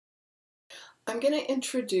I'm going to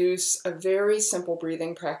introduce a very simple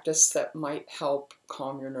breathing practice that might help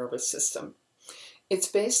calm your nervous system. It's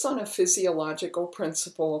based on a physiological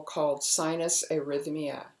principle called sinus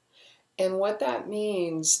arrhythmia. And what that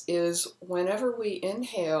means is whenever we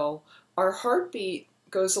inhale, our heartbeat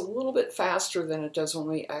goes a little bit faster than it does when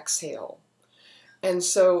we exhale. And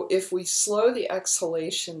so if we slow the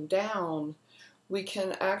exhalation down, we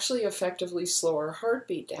can actually effectively slow our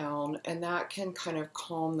heartbeat down, and that can kind of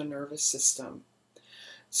calm the nervous system.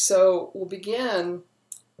 So we'll begin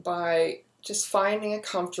by just finding a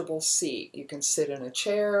comfortable seat. You can sit in a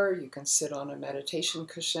chair, you can sit on a meditation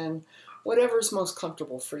cushion, whatever's most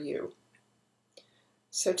comfortable for you.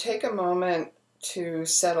 So take a moment to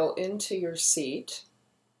settle into your seat,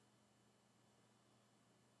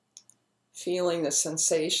 feeling the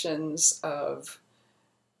sensations of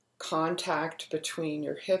contact between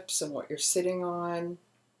your hips and what you're sitting on,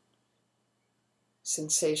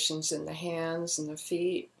 sensations in the hands and the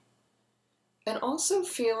feet, and also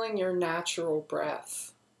feeling your natural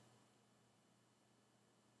breath.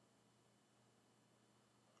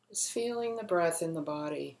 Just feeling the breath in the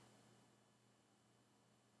body.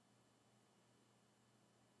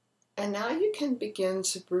 And now you can begin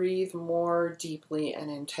to breathe more deeply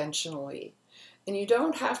and intentionally. And you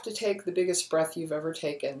don't have to take the biggest breath you've ever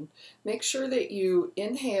taken. Make sure that you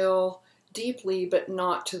inhale deeply, but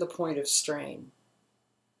not to the point of strain.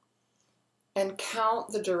 And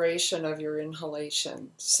count the duration of your inhalation.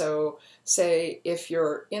 So say if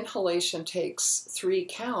your inhalation takes 3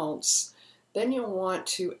 counts, then you'll want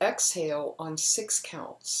to exhale on 6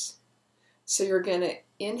 counts. So you're going to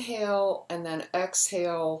inhale and then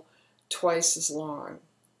exhale twice as long.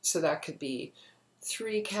 So that could be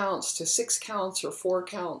 3 counts to 6 counts, or 4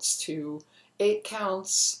 counts to 8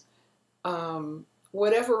 counts,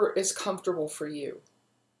 whatever is comfortable for you.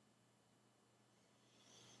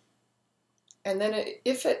 And then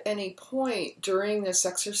if at any point during this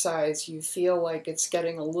exercise you feel like it's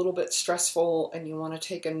getting a little bit stressful and you want to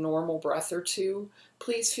take a normal breath or two,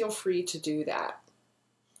 please feel free to do that.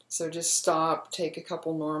 So just stop, take a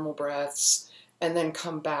couple normal breaths, and then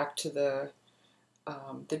come back to the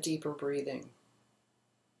deeper breathing.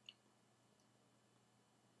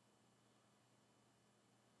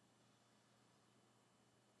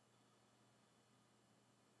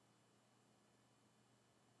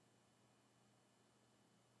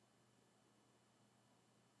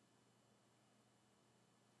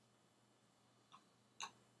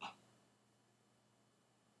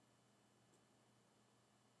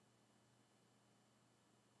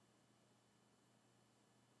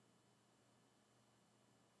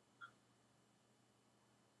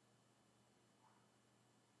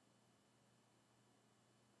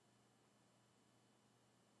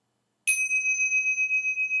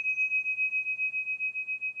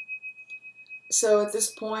 So at this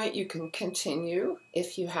point you can continue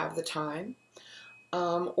if you have the time,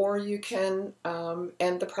 or you can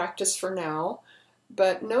end the practice for now,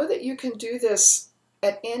 but know that you can do this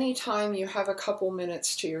at any time you have a couple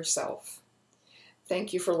minutes to yourself.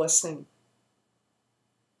 Thank you for listening.